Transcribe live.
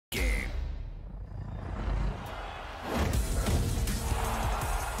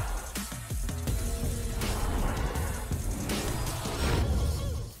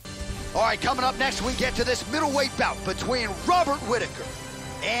All right, coming up next, we get to this middleweight bout between Robert Whitaker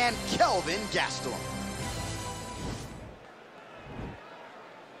and Kelvin Gastelum.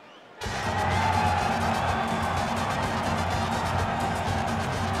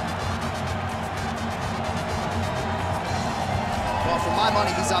 Well, for my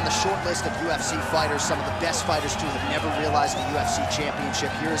money, he's on the short list of UFC fighters, some of the best fighters too have never realized the UFC championship.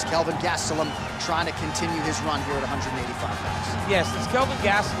 Here is Kelvin Gastelum trying to continue his run here at 185 pounds. Yes, since Kelvin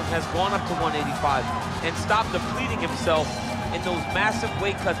Gastelum has gone up to 185 and stopped depleting himself in those massive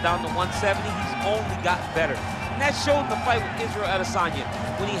weight cuts down to 170, he's only gotten better. And that showed in the fight with Israel Adesanya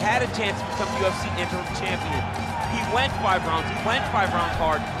when he had a chance to become UFC interim champion. He went 5 rounds, he went 5 rounds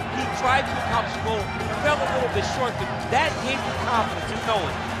hard. He tried to accomplish the goal, fell a little bit short, but that gave him confidence in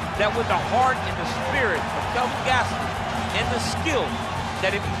knowing that with the heart and the spirit of Kelvin Gastelum and the skill,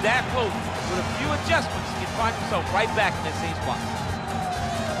 that if he's that close, with a few adjustments, he can find himself right back in that same spot.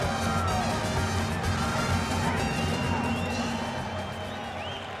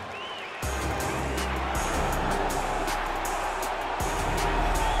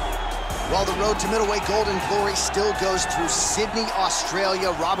 Well, the road to middleweight golden glory still goes through Sydney,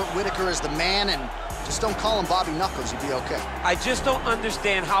 Australia. Robert Whitaker is the man, and just don't call him Bobby Knuckles, you'd be okay. I just don't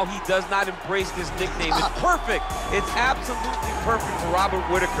understand how he does not embrace this nickname. It's perfect. It's absolutely perfect for Robert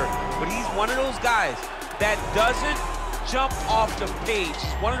Whitaker. But he's one of those guys that doesn't jump off the page.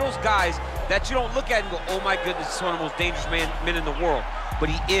 He's one of those guys that you don't look at and go, oh my goodness, he's one of the most dangerous men in the world. But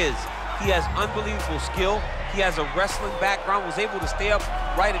he is. He has unbelievable skill. He has a wrestling background, was able to stay up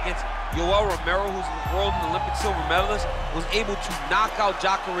right against Yoel Romero, who's a world and Olympic silver medalist, was able to knock out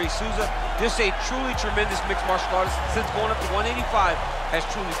Jacare Souza. Just a truly tremendous mixed martial artist. Since going up to 185, has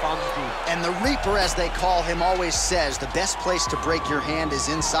truly found his groove. And the Reaper, as they call him, always says the best place to break your hand is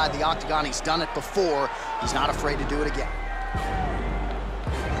inside the octagon. He's done it before. He's not afraid to do it again.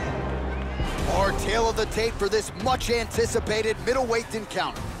 Our tail of the tape for this much-anticipated middleweight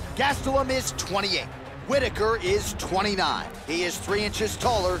encounter. Gastelum is 28. Whitaker is 29. He is 3 inches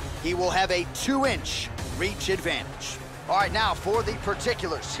taller. He will have a 2-inch reach advantage. All right, now for the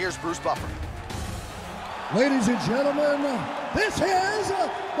particulars, here's Bruce Buffer. Ladies and gentlemen, this is the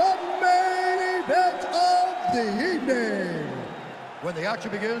main event of the evening. When the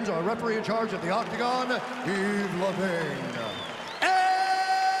action begins, our referee in charge of the octagon, Yves Lavigne. And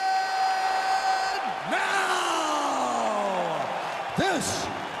now, this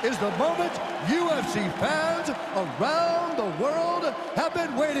is the moment UFC fans around the world have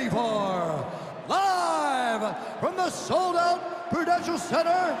been waiting for. Live from the sold-out Prudential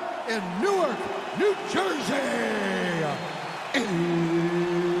Center in Newark, New Jersey. It's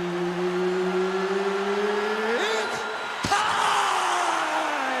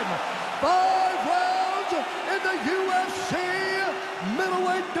time! 5 rounds in the UFC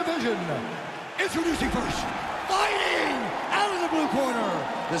middleweight division. Introducing first, fighting out of the blue corner.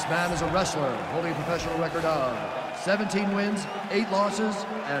 This man is a wrestler holding a professional record of 17 wins, 8 losses,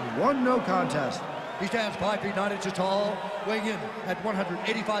 and 1 no contest. He stands 5 feet 9 inches tall, weighing in at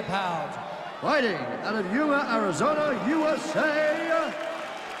 185 pounds. Fighting out of Yuma, Arizona, USA,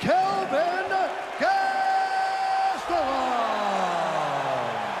 Kelvin Gastelum.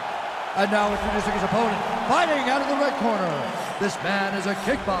 And now introducing his opponent, fighting out of the red corner. This man is a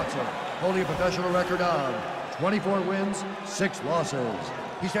kickboxer, holding a professional record of 24 wins, 6 losses.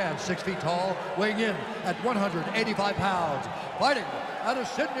 He stands 6 feet tall, weighing in at 185 pounds. Fighting out of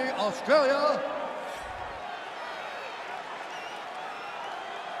Sydney, Australia.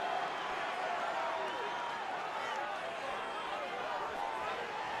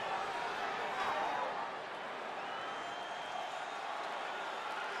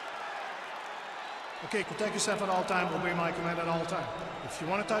 Okay, protect yourself at all times, obey my command at all times. If you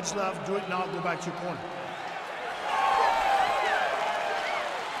want to touch left, do it now, go back to your corner.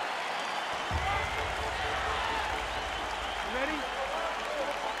 Ready?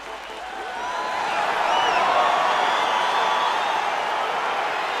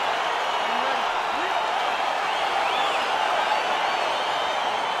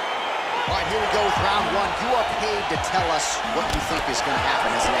 All right, here we go with round 1. You are paid to tell us what you think is going to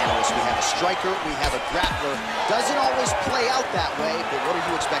happen as an analyst. We have a striker, we have a grappler. Doesn't always play out that way, but what are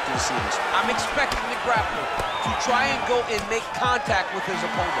you expecting to see in this one? I'm expecting the grappler to try and go and make contact with his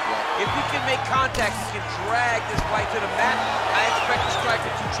opponent. If he can make contact, he can drag this fight to the mat. I expect the striker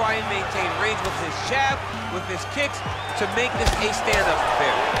to try and maintain range with his jab, with his kicks, to make this a stand-up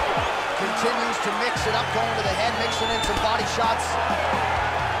affair. Continues to mix it up, going to the head, mixing in some body shots.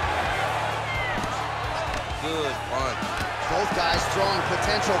 Good one. Both guys throwing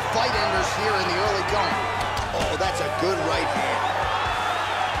potential fight enders here in the early going. Oh, that's a good right hand.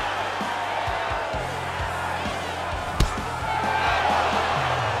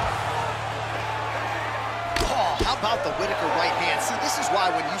 How about the Whitaker right hand? See, this is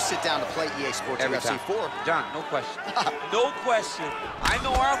why when you sit down to play EA Sports UFC4. John, no question. No question. I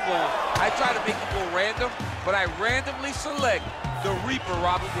know where I'm going. I try to make it go random, but I randomly select the Reaper,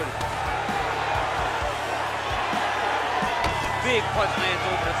 Robert Whitaker. Big punch lands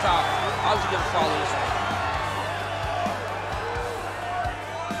over the top. How's he gonna follow this one?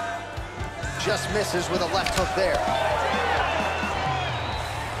 Just misses with a left hook there.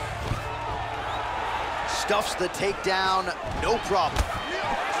 Stuffs the takedown, no problem.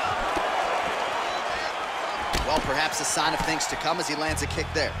 Well, perhaps a sign of things to come as he lands a kick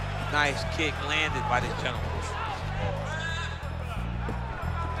there. Nice kick landed by this gentleman.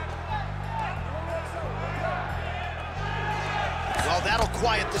 Well, that'll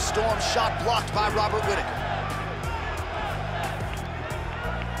quiet the storm. Shot blocked by Robert Whitaker.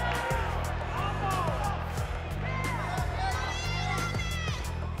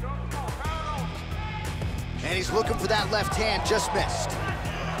 And he's looking for that left hand, just missed.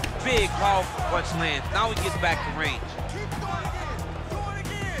 Big, powerful punch lands. Now he gets back to range.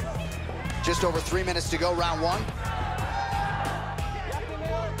 Just over 3 minutes to go, round one.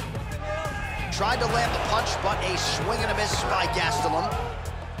 Tried to land the punch, but a swing and a miss by Gastelum.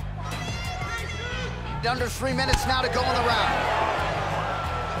 Under 3 minutes now to go in the round.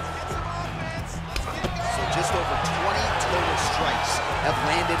 So just over 20 total strikes have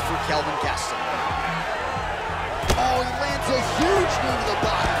landed for Kelvin Gastelum. Oh, he lands a huge knee to the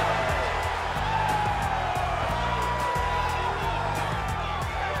body.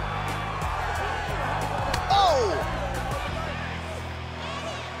 Oh!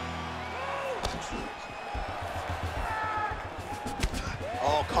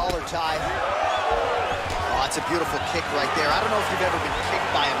 Oh, collar tie. Oh, that's a beautiful kick right there. I don't know if you've ever been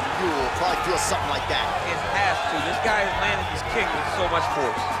kicked by a mule. Probably feels something like that. It has to. This guy has landed his kick with so much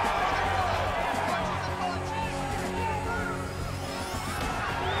force.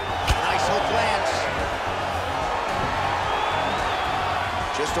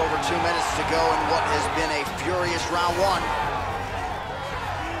 Just over 2 minutes to go in what has been a furious round one.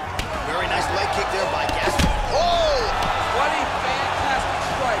 Very nice leg kick there by Gastelum. Oh! What a fantastic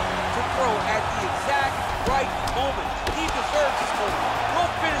strike to throw at the exact right moment. He deserves this moment. Go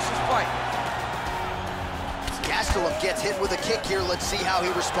finish his fight. Gastelum gets hit with a kick here. Let's see how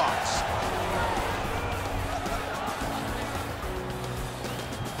he responds.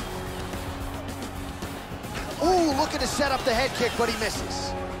 Ooh, looking to set up the head kick, but he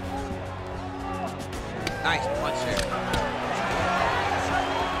misses. Nice punch there.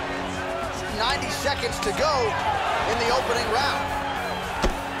 90 seconds to go in the opening round.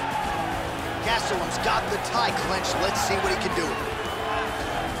 Gastelum's got the tie clenched. Let's see what he can do with it.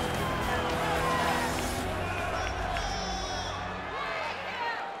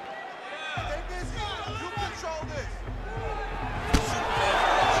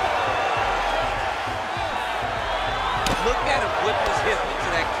 Look at him whip his hip into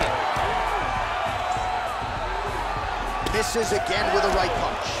that kick. Misses again with a right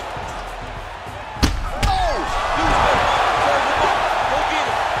punch. Oh! Go get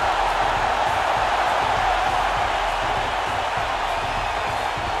him.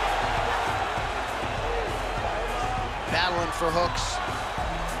 Battling for hooks.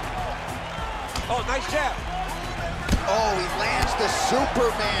 Oh, nice jab. Oh, he lands the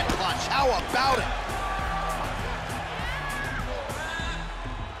Superman punch. How about it?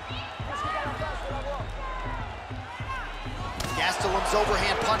 Gastelum's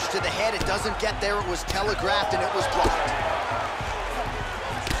overhand punch to the head. It doesn't get there. It was telegraphed and it was blocked.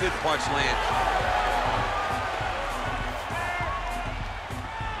 Good punch land.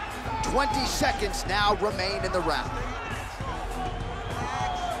 20 seconds now remain in the round.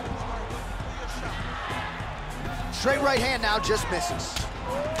 Straight right hand now, just misses.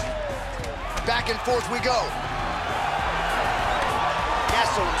 Back and forth we go.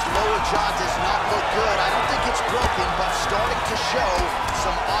 Gastelum's lower jaw does not look good. I don't think it's broken, but starting to show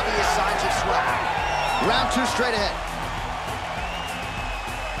some obvious signs of swelling. Round two straight ahead.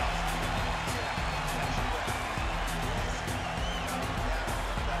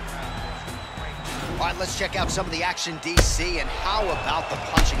 All right, let's check out some of the action, DC, and how about the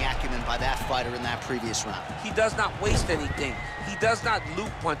punching acumen by that fighter in that previous round? He does not waste anything. He does not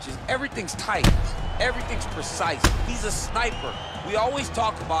loop punches. Everything's tight. Everything's precise. He's a sniper. We always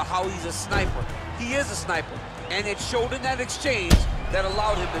talk about how he's a sniper. He is a sniper, and it showed in that exchange that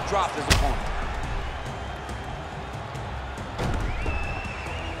allowed him to drop his opponent.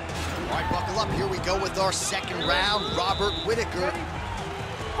 All right, buckle up. Here we go with our second round. Robert Whitaker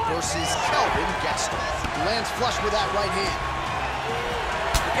versus Kelvin Gastelum. Lands flush with that right hand.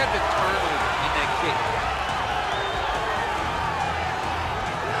 Look at the turn in that kick.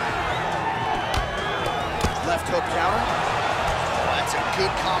 hook counter. Oh, that's a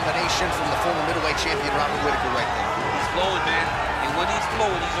good combination from the former middleweight champion Robert Whitaker right there. He's flowing, man. And when he's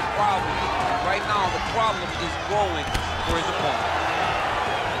flowing, he's a problem. Right now, the problem is growing for his opponent.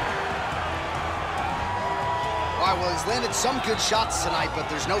 All right, well, he's landed some good shots tonight, but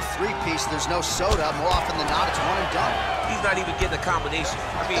there's no three-piece, there's no soda. More often than not, it's one and done. He's not even getting a combination.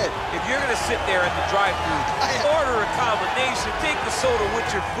 I mean, if you're gonna sit there at the drive-thru, order a combination, take the soda with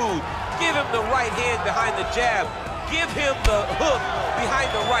your food, give him the right hand behind the jab, give him the hook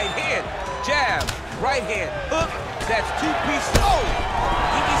behind the right hand, jab, right hand, hook, that's two pieces. Oh!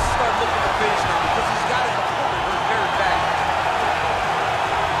 He needs to start looking to finish now because he's got his opponent hurt very bad.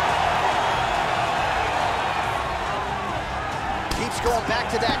 Keeps going back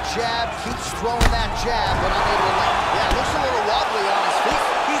to that jab, keeps throwing that jab, but unable to land. Yeah, looks a little wobbly on his feet.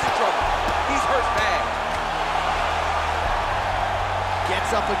 He's in trouble. He's hurt bad.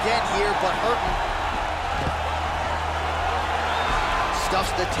 Gets up again here, but hurting.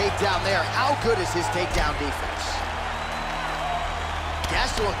 Stuffs the takedown there. How good is his takedown defense?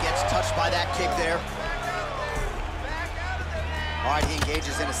 Gastelum gets touched by that kick there. All right, he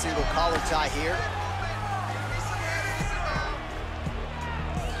engages in a single collar tie here.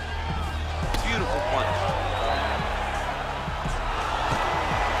 Beautiful punch.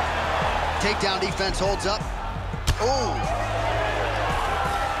 Takedown defense holds up. Oh!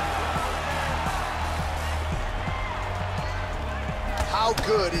 How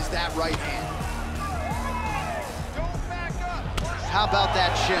good is that right hand? How about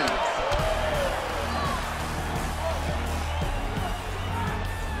that shin?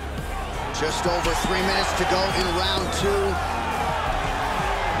 Just over 3 minutes to go in round two.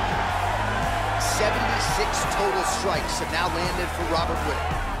 76 total strikes have now landed for Robert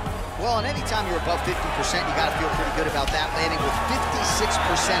Whitaker. Well, and anytime you're above 50%, you gotta feel pretty good about that, landing with 56%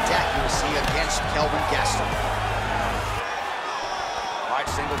 accuracy against Kelvin Gastelum. All right,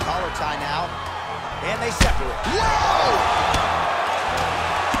 single collar tie now, and they separate. Whoa!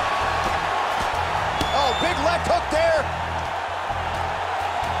 Oh, big left hook there.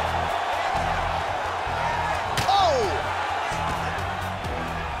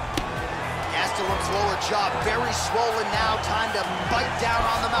 Gastelum's lower jaw very swollen now. Time to bite down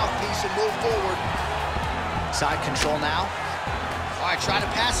on the mouthpiece and move forward. Side control now. All right, trying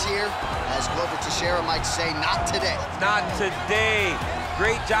to pass here. As Glover Teixeira might say, not today. Not today.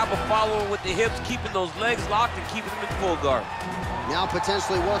 Great job of following with the hips, keeping those legs locked and keeping them in full guard. Now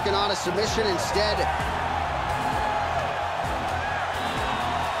potentially working on a submission instead.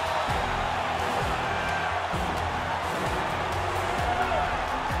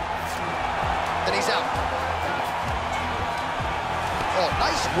 And he's out. Oh,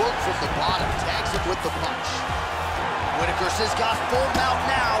 nice work from the bottom. Tags him with the punch. Whitaker says got full mount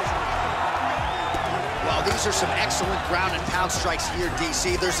now. Well, these are some excellent ground and pound strikes here,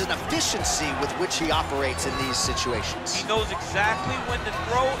 DC. There's an efficiency with which he operates in these situations. He knows exactly when to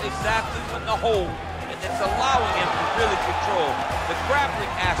throw, exactly when to hold, and it's allowing him to really control the grappling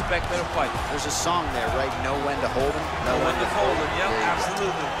aspect of the fight. There's a song there, right? Know when to hold him? Know when to hold him, yep,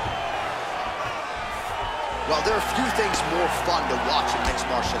 absolutely. Well, there are few things more fun to watch in mixed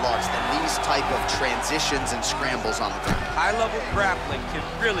martial arts than these type of transitions and scrambles on the ground. High-level grappling can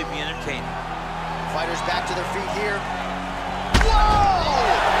really be entertaining. Fighters back to their feet here. Whoa!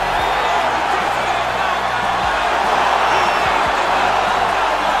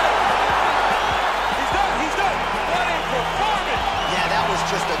 He's done. What a performance! Yeah, that was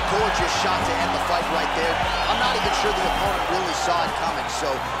just a gorgeous shot to end the fight right there. I'm not even sure the opponent really saw it coming, so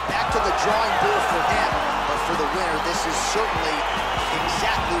back to the drawing board for him. But for the winner, this is certainly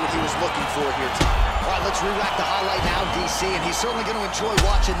exactly what he was looking for here tonight. All right, let's re-rack the highlight now, DC, and he's certainly going to enjoy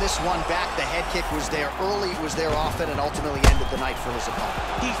watching this one back. The head kick was there early, was there often, and ultimately ended the night for his opponent.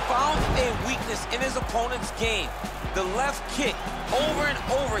 He found a weakness in his opponent's game. The left kick, over and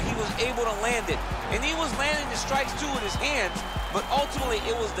over, he was able to land it. And he was landing the strikes, too, with his hands, but ultimately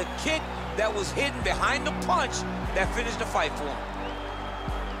it was the kick that was hidden behind the punch that finished the fight for him.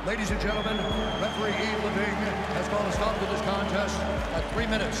 Ladies and gentlemen, referee E. Leving has called a stop to this contest at 3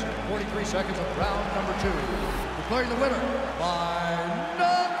 minutes, 43 seconds of round number 2. Declaring the winner by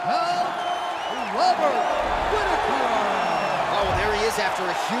knockout, Robert Whitaker. Oh, well, there he is after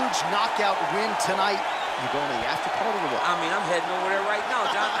a huge knockout win tonight. You going to the after party or what? I mean, I'm heading over there right now,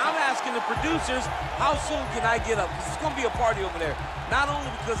 John. I'm asking the producers, how soon can I get up? Because it's going to be a party over there. Not only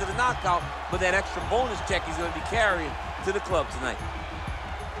because of the knockout, but that extra bonus check he's going to be carrying to the club tonight.